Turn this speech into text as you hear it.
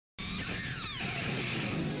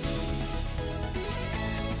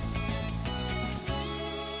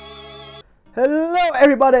Hello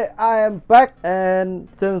everybody, I am back, and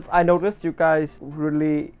since I noticed you guys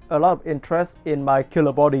really a lot of interest in my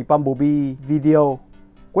Killer Body Bumblebee video,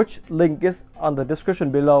 which link is on the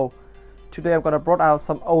description below. Today I'm gonna brought out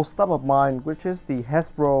some old stuff of mine, which is the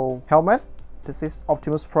Hasbro helmet. This is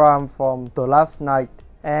Optimus Prime from The Last Night,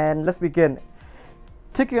 and let's begin.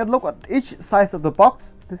 Taking a look at each side of the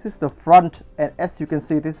box, this is the front, and as you can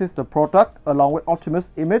see, this is the product along with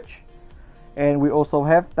Optimus image. And we also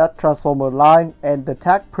have that Transformer line and the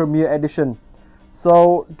tag Premier Edition.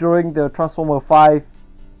 So during the Transformer 5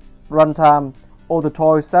 runtime, all the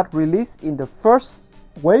toys that released in the first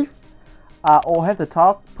wave all have the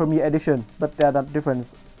tag Premier Edition, but they are not different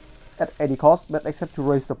at any cost, but except to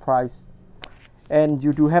raise the price. And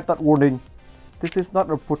you do have that warning: this is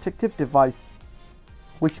not a protective device,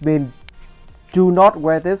 which means do not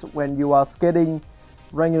wear this when you are skating,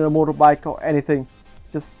 riding a motorbike or anything.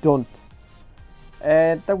 Just don't.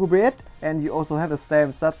 And that will be it. And you also have the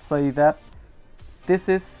stamps that say that this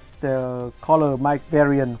is the color mic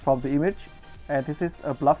variant from the image, and this is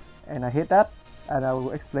a bluff, and I hate that, and I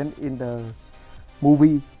will explain in the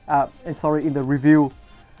movie in the review.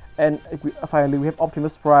 And finally we have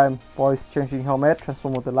Optimus Prime voice changing helmet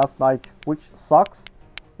Transformer The Last Night, which sucks,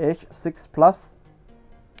 age 6+.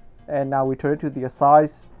 And now we turn to the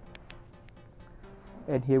size,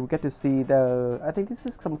 and here we get to see I think this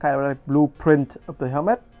is some kind of like blueprint of the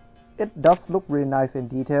helmet. It does look really nice and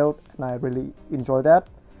detailed, and I really enjoy that.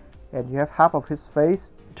 And you have half of his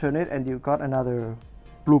face, turn it and you got another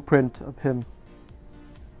blueprint of him,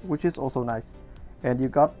 which is also nice. And you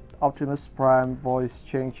got Optimus Prime voice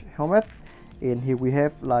change helmet, and here we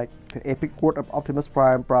have like the epic quote of Optimus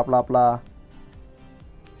Prime, blah blah blah.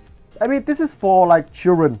 I mean, this is for like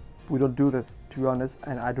children. We don't do this, to be honest,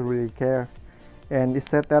 and I don't really care. And it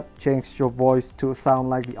said that change your voice to sound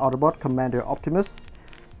like the Autobot Commander Optimus.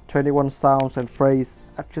 21 sounds and phrase,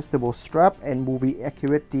 adjustable strap, and movie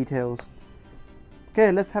accurate details.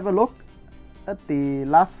 Okay, let's have a look at the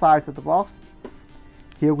last side of the box.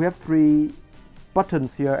 Here we have 3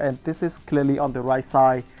 buttons here, and this is clearly on the right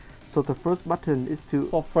side. So the first button is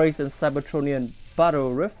for phrase and Cybertronian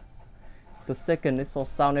battle riff. The second is for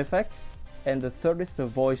sound effects, and the third is the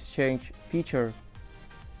voice change feature.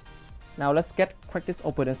 Now let's crack this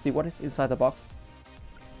open and see what is inside the box.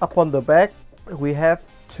 Upon the back, we have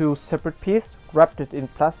 2 separate pieces wrapped in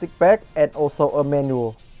plastic bag, and also a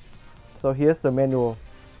manual. So here's the manual,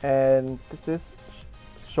 and this is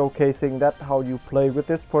showcasing that how you play with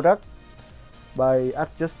this product by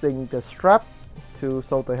adjusting the strap so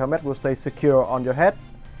the helmet will stay secure on your head,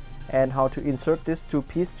 and how to insert these 2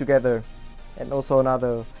 pieces together, and also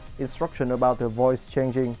another instruction about the voice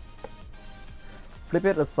changing. Flip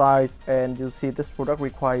it aside, and you see this product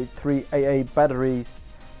requires 3 AA batteries,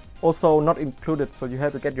 also not included, so you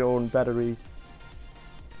have to get your own batteries.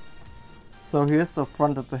 So here's the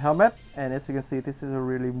front of the helmet, and as you can see, this is a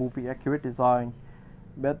really movie accurate design.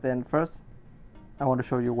 But then first I want to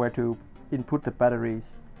show you where to input the batteries.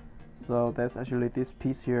 So there's actually this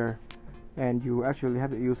piece here, and you actually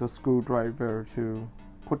have to use a screwdriver to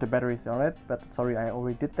put the batteries on it, but sorry, I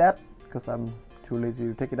already did that because I'm too lazy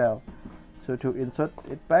to take it out. So to insert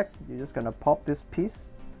it back, you're just gonna pop this piece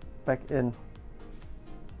back in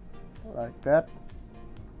like that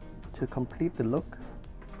to complete the look.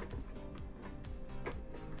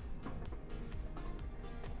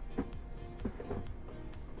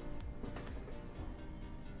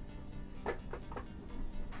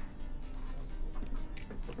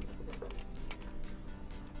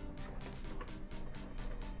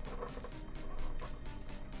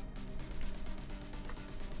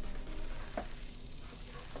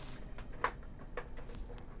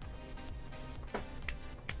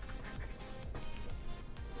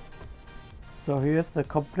 So here's the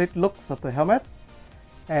complete looks of the helmet,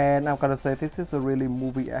 and I'm gonna say this is a really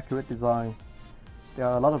movie accurate design. There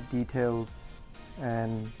are a lot of details,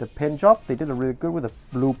 and the paint job, they did a really good with the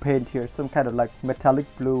blue paint here, some kind of like metallic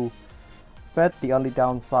blue. But the only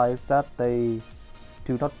downside is that they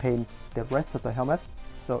do not paint the rest of the helmet,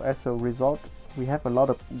 so as a result we have a lot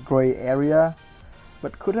of gray area,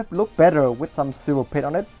 but could have looked better with some silver paint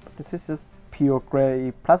on it. But this is just pure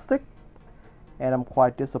gray plastic, and I'm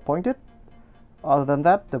quite disappointed. Other than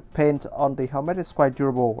that, the paint on the helmet is quite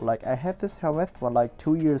durable. Like, I have this helmet for like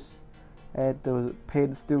 2 years, and the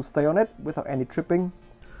paint still stay on it without any tripping.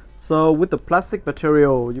 So with the plastic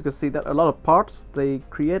material, you can see that a lot of parts, they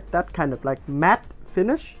create that kind of like matte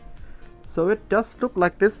finish. So it does look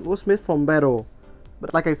like this was made from metal.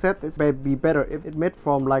 But like I said, it may be better if it made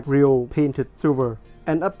from like real painted silver.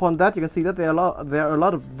 And upon that, you can see that there are a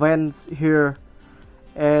lot of vents here,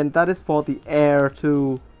 and that is for the air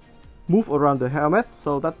to move around the helmet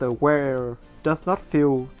so that the wearer does not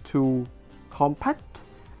feel too compact.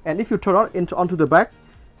 And if you turn onto the back,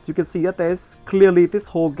 you can see that there's clearly this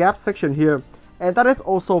whole gap section here, and that is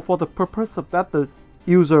also for the purpose of that the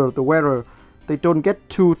user, the wearer, they don't get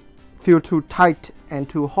feel too tight and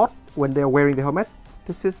too hot when they're wearing the helmet.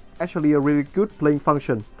 This is actually a really good playing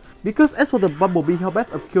function, because as for the Bumblebee helmet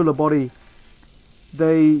of Killer Body,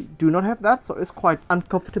 they do not have that, so it's quite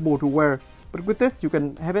uncomfortable to wear. But with this, you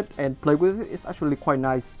can have it and play with it. It's actually quite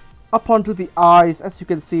nice. Up onto the eyes, as you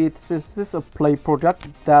can see, this is a play product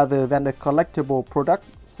rather than a collectible product.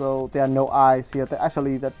 So there are no eyes here. They're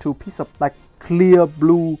actually the two pieces of like clear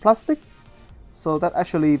blue plastic. So that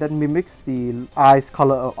actually mimics the eyes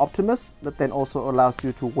color of Optimus, but then also allows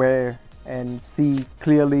you to wear and see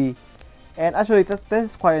clearly. And actually that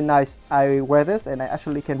is quite nice. I wear this and I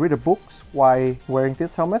actually can read the books while wearing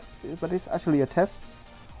this helmet, but it's actually a test.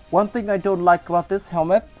 One thing I don't like about this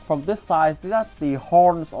helmet from this side is that the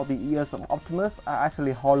horns or the ears of Optimus are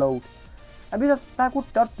actually hollowed. I mean that would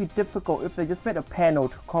not be difficult if they just made a panel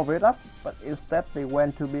to cover it up, but instead they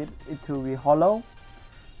went to be hollow.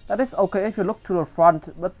 That is okay if you look to the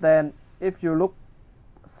front, but then if you look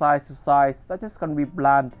side to side, that's just gonna be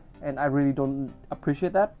bland, and I really don't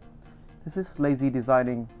appreciate that. This is lazy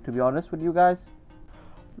designing, to be honest with you guys.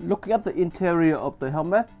 Looking at the interior of the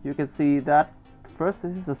helmet, you can see that first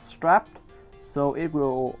this is a strap, so it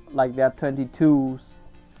will, like there are 22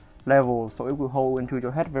 levels, so it will hold into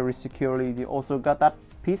your head very securely. You also got that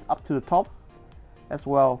piece up to the top as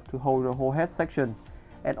well to hold the whole head section.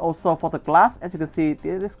 And also for the glass, as you can see, it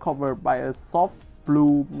is covered by a soft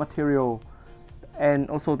blue material, and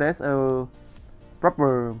also there's a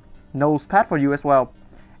rubber nose pad for you as well.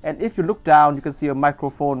 And if you look down, you can see a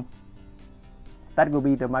microphone. That will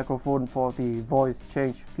be the microphone for the voice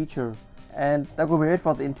change feature. And that will be it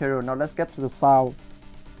for the interior. Now let's get to the sound.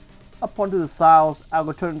 Up onto the sounds, I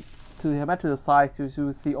will turn to the helmet to the side so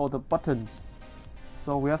you see all the buttons.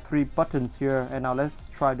 So we have 3 buttons here, and now let's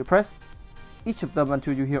try to press each of them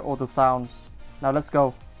until you hear all the sounds. Now let's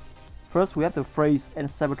go. First we have the phrase and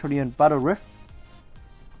Cybertronian battle riff.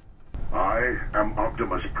 I am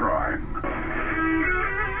Optimus Prime.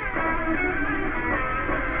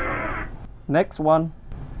 Next one.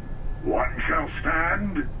 One shall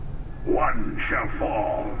stand, one shall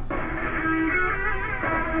fall.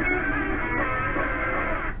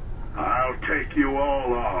 I'll take you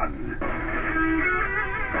all on.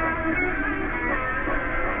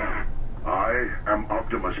 I am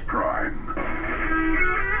Optimus Prime.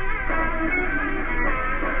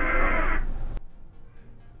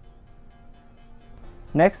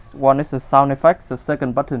 Next one is the sound effects, the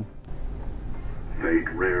second button. Fate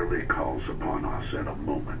rarely calls upon us at a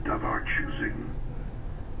moment of our choosing.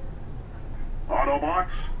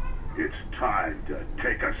 Autobots, it's time to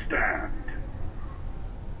take a stand.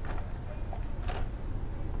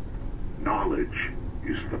 Knowledge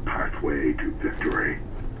is the pathway to victory.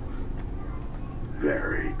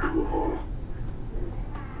 Very cool.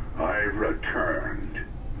 I've returned,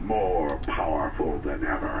 more powerful than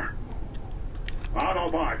ever.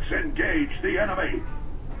 Autobots, engage the enemy!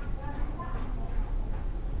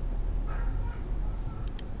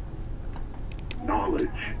 Knowledge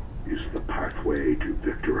is the pathway to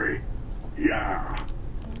victory. Yeah.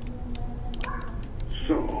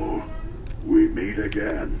 So, we meet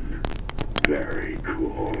again. Very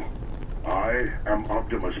cool. I am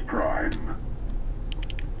Optimus Prime.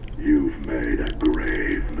 You've made a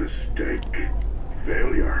grave mistake.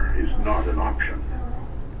 Failure is not an option.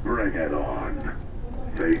 Bring it on.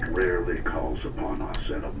 Fate rarely calls upon us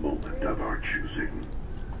at a moment of our choosing.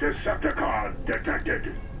 Decepticon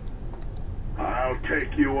detected. I'll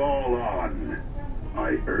take you all on.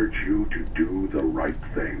 I urge you to do the right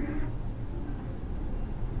thing.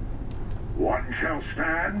 One shall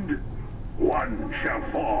stand, one shall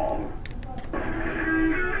fall.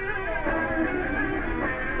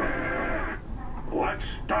 Let's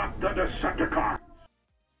stop the Decepticons.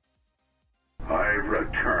 I've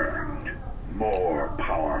returned, more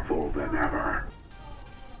powerful than ever.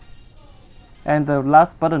 And the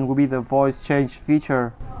last button will be the voice change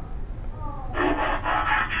feature.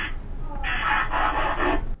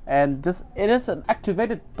 And it is an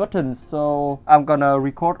activated button, so I'm gonna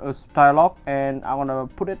record a dialogue and I'm gonna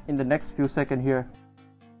put it in the next few seconds here.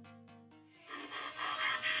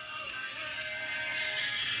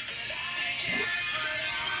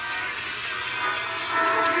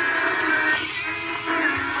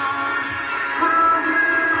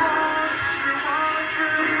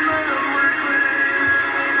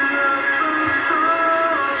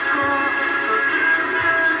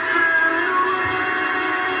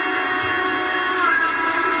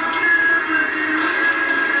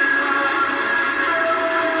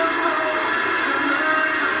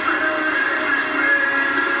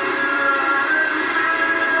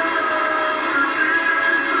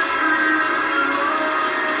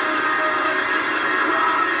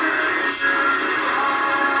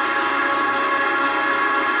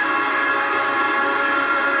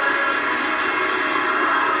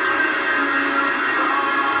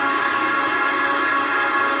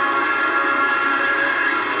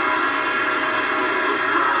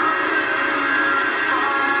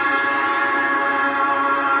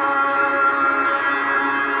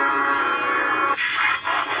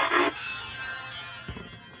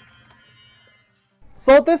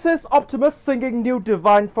 So this is Optimus singing New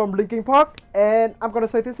Divine from Linkin Park, and I'm gonna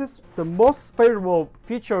say this is the most favorable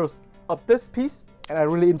features of this piece, and I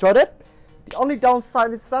really enjoyed it. The only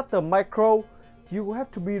downside is that the micro, you have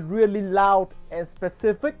to be really loud and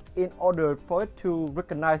specific in order for it to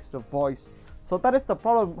recognize the voice. So that is the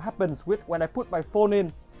problem happens with when I put my phone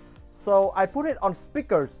in. So I put it on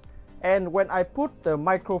speakers, and when I put the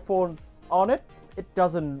microphone on it, it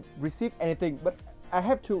doesn't receive anything, but I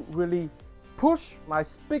have to really push my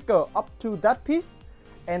speaker up to that piece,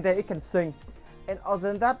 and then it can sing. And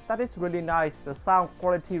other than that, that is really nice. The sound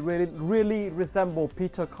quality really resemble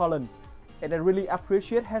Peter Cullen, and I really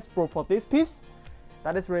appreciate Hasbro for this piece.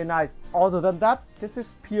 That is really nice. Other than that, this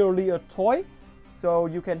is purely a toy, so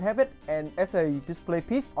you can have it and as a display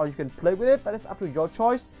piece, or you can play with it. That is up to your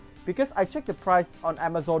choice, because I checked the price on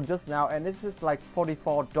Amazon just now, and this is like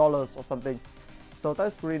 $44 or something. So that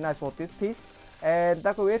is really nice for this piece. And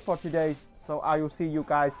that will be it for today. So I will see you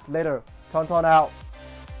guys later. TonTon out.